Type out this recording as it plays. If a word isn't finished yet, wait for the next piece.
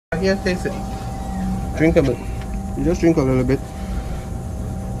Here, taste it. Drink a bit. You just drink a little bit.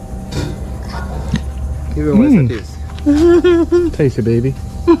 Give it one taste. Taste it, baby.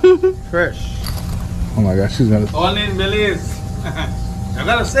 Fresh. Oh my gosh, she's gonna. Only in Belize. You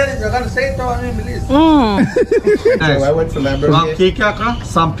gotta say it. You gotta say it only in Belize. So I went to my birthday. Kikaka,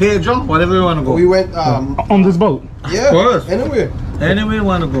 San Pedro, whatever you wanna go. We went on this boat. Yeah. Of course. Anywhere. Anywhere you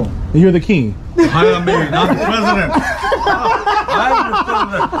wanna go. You're the king. I am me, not the president. I'm the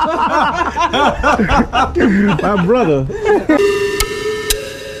president. My brother.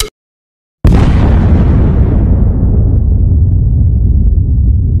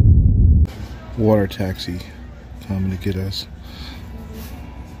 Water taxi coming to get us.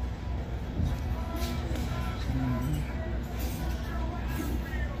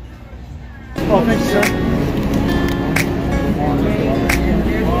 Oh, thanks, sir.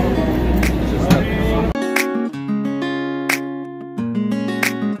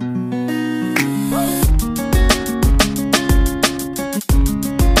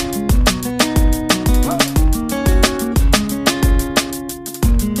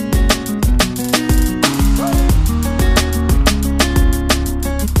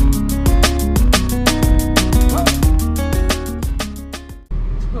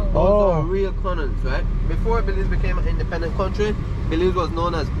 Real colonies, right? Before Belize became an independent country, Belize was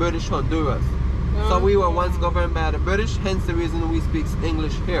known as British Honduras. So we were once governed by the British, hence the reason we speak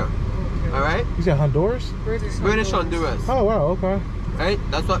English here. Alright? You said Honduras? British Honduras. Oh wow, okay. Right?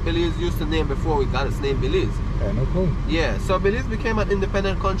 That's what Belize used to name before we got its name Belize. Yeah, no clue. Yeah, so Belize became an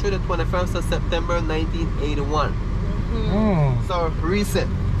independent country the 21st of September 1981. Oh. So recent.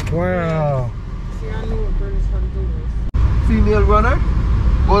 Wow. See, I knew a British Honduras. Female runner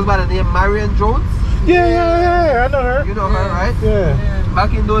goes by the name Marion Jones. Yeah, I know her. You know her, right? Yeah.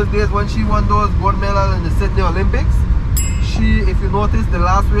 Back in those days when she won those gold medals in the Sydney Olympics, she, if you notice, the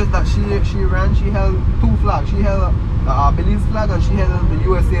last race that she ran, she held two flags. She held a Belize flag and she held the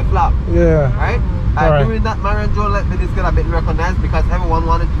USA flag. Yeah. Right? During that, Marion Jones let Belize get a bit recognized because everyone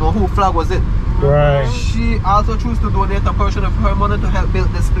wanted to know who flag was it. Right. She also chose to donate a portion of her money to help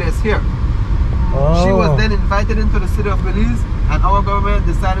build this place here. Oh. She was then invited into the city of Belize, and our government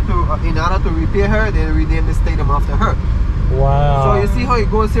decided to, in order to repay her, they renamed the stadium after her. Wow. So you see how it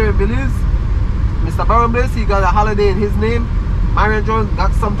goes here in Belize. Mr. Baron Bliss, he got a holiday in his name. Marion Jones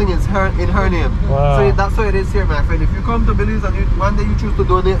got something in her name. Wow. So that's how it is here, my friend. If you come to Belize and one day you choose to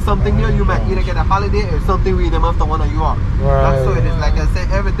donate something here, you might either get a holiday or something renamed after one of you are. Right. That's how it is. Like I said,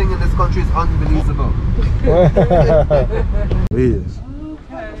 everything in this country is unbelievable. It is.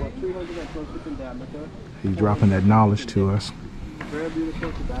 He's dropping that knowledge to us. Very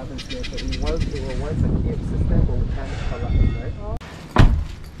beautiful to dive into. So it was once a cave system, but we kind of collapsed, right?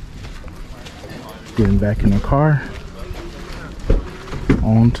 Getting back in the car.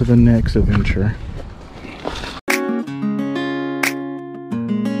 On to the next adventure.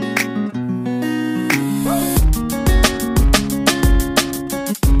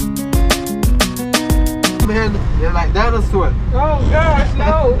 Man, they're like dinosaurs. Oh gosh,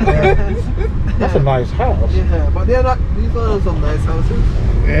 no. That's a nice house. Yeah, but they're not. These are some nice houses.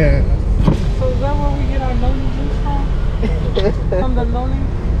 Yeah. So is that where we get our noni juice from? From the noni?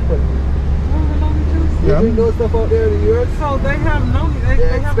 From the noni juice? You drink those stuff out there in the US? So they have noni.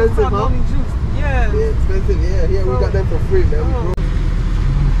 They have what's called noni juice. Yeah. They're expensive. Yeah, here we got them for free, man.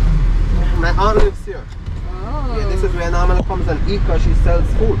 My aunt lives here. Oh. Yeah, this is where Norman comes and eat because she sells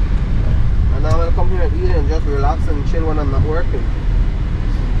food. And now I'll come here and eat and just relax and chill when I'm not working.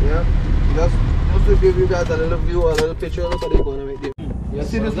 Yeah, just to give you guys a little view, a little picture. Look at it going right there. You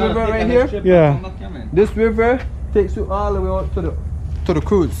see this river right here? Yeah. This river takes you all the way out to the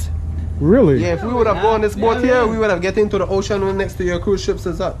cruise. Really? Yeah, if we would have gone this boat here, we would have get into the ocean when next to your cruise ships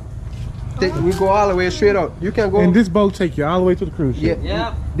is up. We go all the way straight out. You can go. And this boat take you all the way to the cruise ship?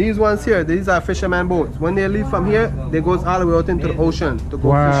 Yeah. These ones here, these are fisherman boats. When they leave from here, they goes all the way out into the ocean to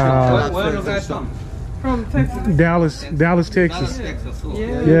go fishing. Where do you guys from? From Texas. Dallas, Texas.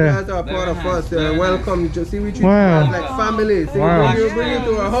 Yeah, you guys are part of us. Welcome. You just see, we treat you guys like family. See, when you bring you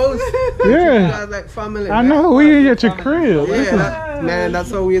to our house, we treat you guys like family. I know, we ain't at your crib. Yeah, man, that's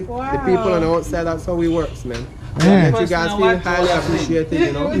how we, the people on the outside, that's how we works, man. Man. Let you guys feel highly appreciated,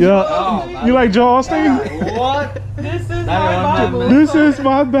 you know. Yeah. You like Joel Osteen? What? This is my Bible. This is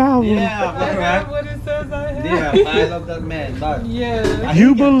my Bible. Yeah, Is that what it says I have? yeah, I love that man. But Yeah.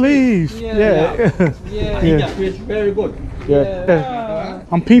 You believe. Yeah. Yeah. Yeah. he just preach very good. Yeah.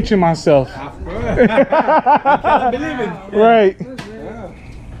 I'm pinching myself. I can't believe it. Right.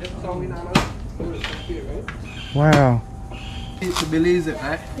 That's how we know. Wow. To believe it,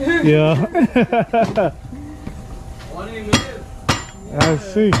 right? Yeah. Only in Belize. I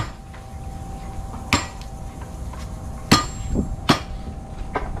see.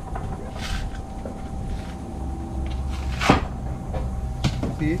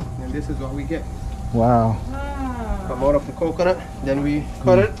 See, and this is what we get. Wow. Come out of the coconut, then we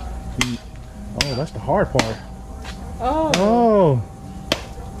cut it. Oh, that's the hard part. Oh. Oh.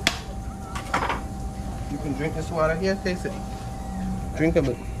 You can drink this water here, taste it. Drink a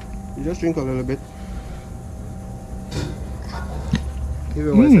bit. You just drink a little bit. Give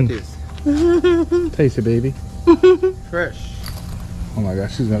it one taste. Taste it, baby. Fresh. Oh my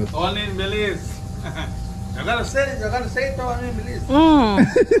gosh, she's gonna. Only in Belize. You gotta say it. You gotta say it only in Belize.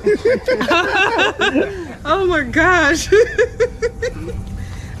 Oh my gosh.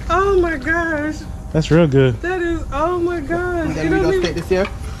 Oh my gosh. That's real good. That is, oh my gosh. And then we just take this here.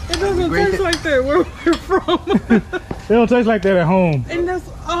 It doesn't grate taste it. like that where we're from. They don't taste like that at home. And that's,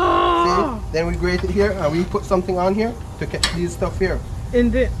 See? Then we grate it here and we put something on here to get these stuff here.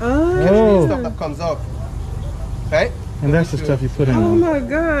 And then, Oh. Stuff that comes out. Right? And that's the stuff you put in. Oh my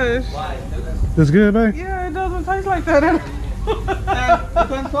gosh. That's good, babe? Yeah, it doesn't taste like that at all. You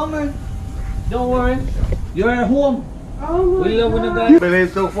can come in. Don't worry. You're at home. Oh my We love when the God. guy.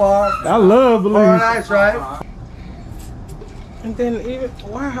 Belize so far. I love Belize. Nice, right? And then even,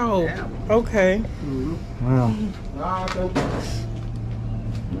 wow. Okay. Wow.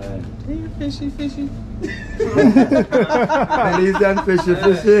 Yeah, fishy, fishy. Belize and fishy.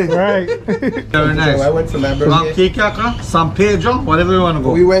 Right. Very nice. So I went to my From birthday. Kikaka, San Pedro, whatever you want to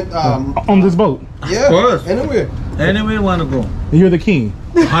go. We went, On this boat. yeah, course. anywhere. Anywhere you want to go. You're the king.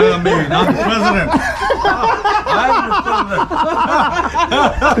 I am me, not the president. I'm the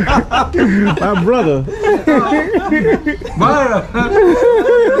president. My brother.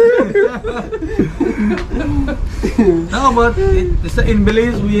 No, but in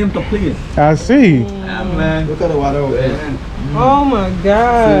Belize we aim to please. I see. Yeah, man. Look at the water over there. Oh my So we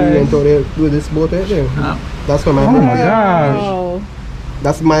God. went out there with this boat right there. That's for my Oh my birthday. gosh. Oh.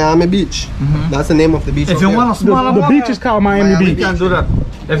 That's Miami Beach. That's the name of the beach. If out you there. want a smaller The boat, beach is called Miami Miami we Beach. can do that.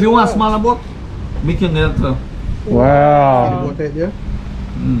 If you want a smaller boat, we can get it too. Wow. Boat right there.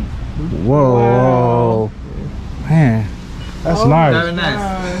 Whoa. Man. That's Very nice.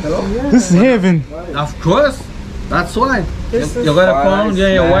 nice. Hello? This is heaven. Of course. That's why. This is You're gonna come, nice,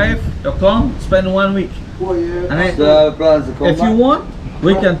 get your man. wife, you come, spend 1 week. Oh, yeah. And then, if you want,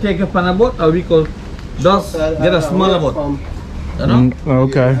 we can take you on a boat or we could just get a smaller boat. You know?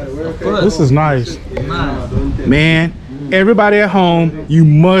 Okay. Of course. This is nice. Nice. Man, everybody at home, you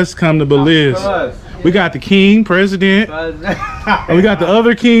must come to Belize. We got the king, president. And we got the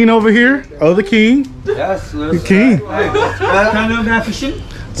other king over here. Other king. Yes, The king. Can you go fishing?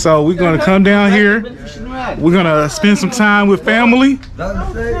 So we're gonna come down here. We're gonna spend some time with family.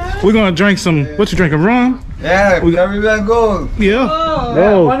 We're gonna drink some, what you drinking, rum? Yeah, everywhere go. Yeah.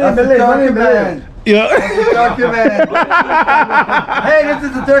 Oh, Oh, Turkey man. yeah. Turkey man. Hey, this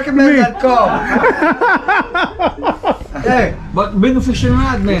is the Turkey man that come. Hey, but bring a fishing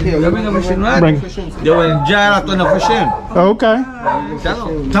rod, man. You bring a fishing rod. Bring- You will enjoy a ton of fishing. Okay.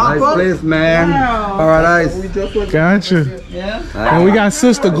 Top place, man. Paradise. Gotcha. Yeah. And we got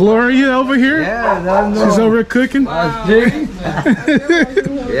Sister Gloria over here. Yeah, She's over here cooking.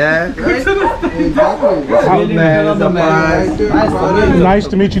 Yeah. Nice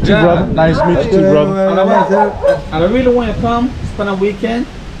to meet you too, brother. Nice to meet you too, brother. I really want to come, spend a weekend.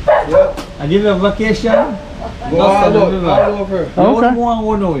 I give you a vacation. All over. Okay.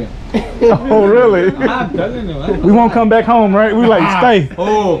 Nowhere. Oh, really? I'm telling you, man. We won't come back home, right? We like stay.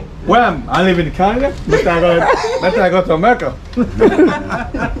 Oh, well, I live in Canada, but I go to America.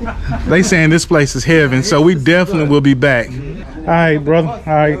 They saying this place is heaven, so we definitely will be back. All right, brother. All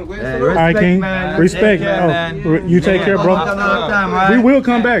right. All right, King. man. Respect. Take care, man. You take care, brother. We will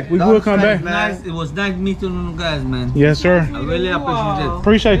come back. We will come back. Nice. It was nice meeting you guys, man. Yes, sir. I really appreciate it.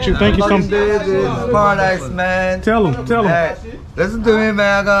 Appreciate you. Thank you so much. Paradise, man. Tell him. Tell him. Hey, listen to me,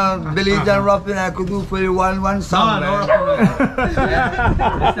 man. I got Belize and Rapping. I could do for you one song, No, man.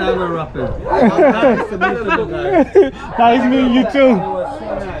 it's not very rapid. Nice meeting you too.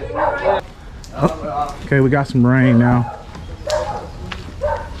 Okay, we got some rain now.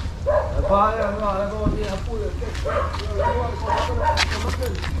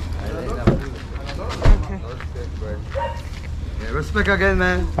 Yeah, respect again,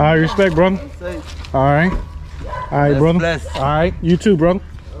 man. All right, respect, brother. All right. All right, brother. Bless. All right, you too, brother.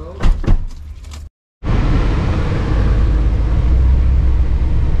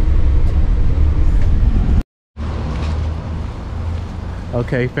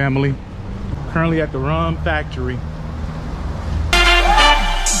 Okay, family. Currently at the rum factory.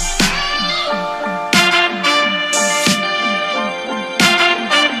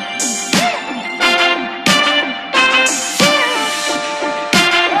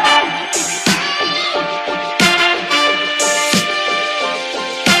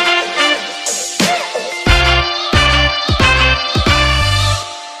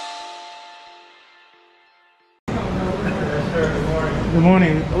 Good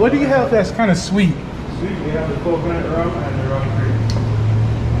morning. What do you have that's kind of sweet? Sweet, we have the coconut rum and the rum cream.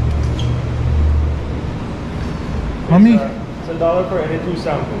 Let me It's $1 for any 2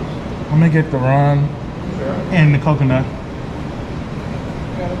 samples. let me get the rum Sure. and the coconut.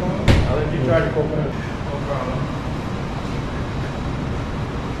 I'll let you try the coconut. No problem.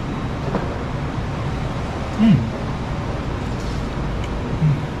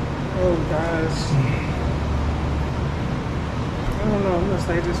 Oh gosh. I don't know. I'm gonna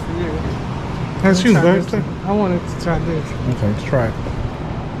say this for you. That's you, Try babe. this. I wanted to try this. Okay, let's try it.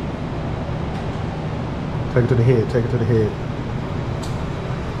 Take it to the head. Take it to the head.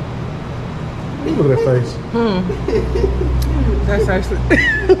 Ooh, look at that face. That's actually.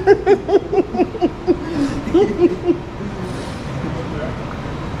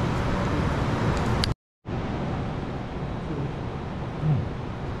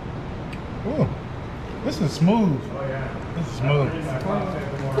 Oh, this is smooth. Oh yeah. This is smooth.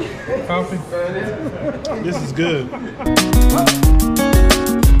 Coffee. This is good.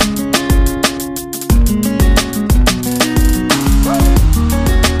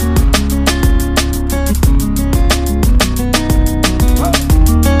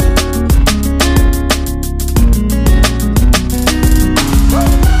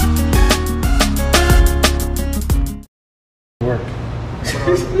 Work.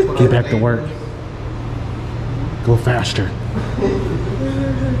 Get back to work. Go faster.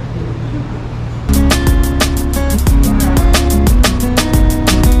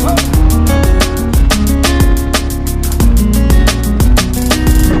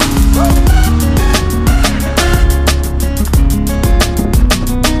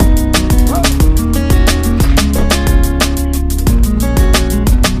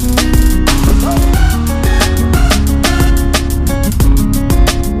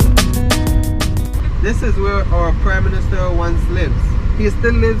 This is where our Prime Minister once lives. He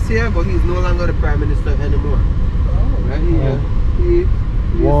still lives here, but he's no longer the Prime Minister anymore. Right here. He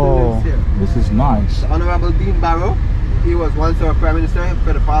still lives here. This is nice. Honorable Dean Barrow, he was once our Prime Minister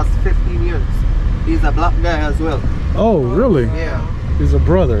for the past 15 years. He's a black guy as well. Oh, really? Yeah. He's a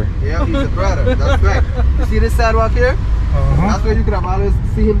brother. Yeah, he's a brother. That's right. You see this sidewalk here? That's where you could have always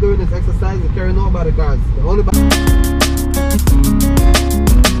see him doing his exercise and carrying on by the guards. The only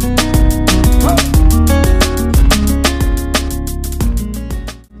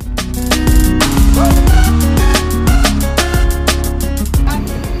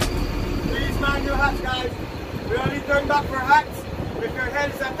Please mind your hats, guys. We only turn back for hats if your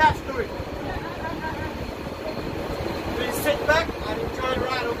head is attached to it. Please sit back and enjoy the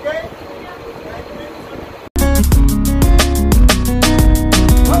ride, okay? Thank you.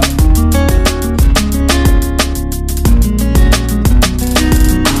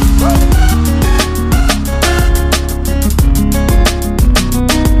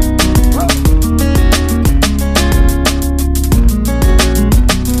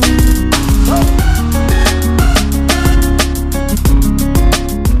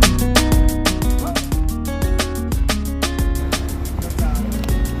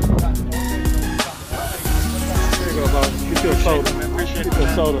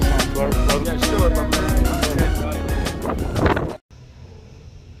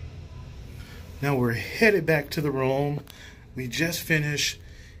 Now we're headed back to the room. We just finished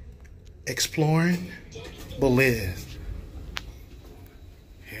exploring Belize.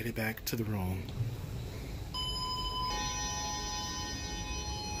 Headed back to the room.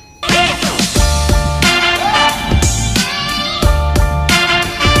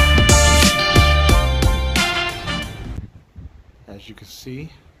 As you can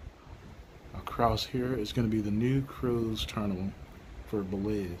see, across here is going to be the new cruise terminal for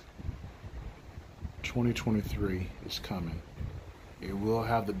Belize. 2023 is coming. It will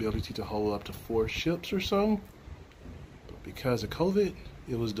have the ability to hold up to 4 ships or so, but because of COVID,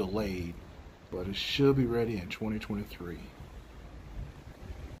 it was delayed, but it should be ready in 2023.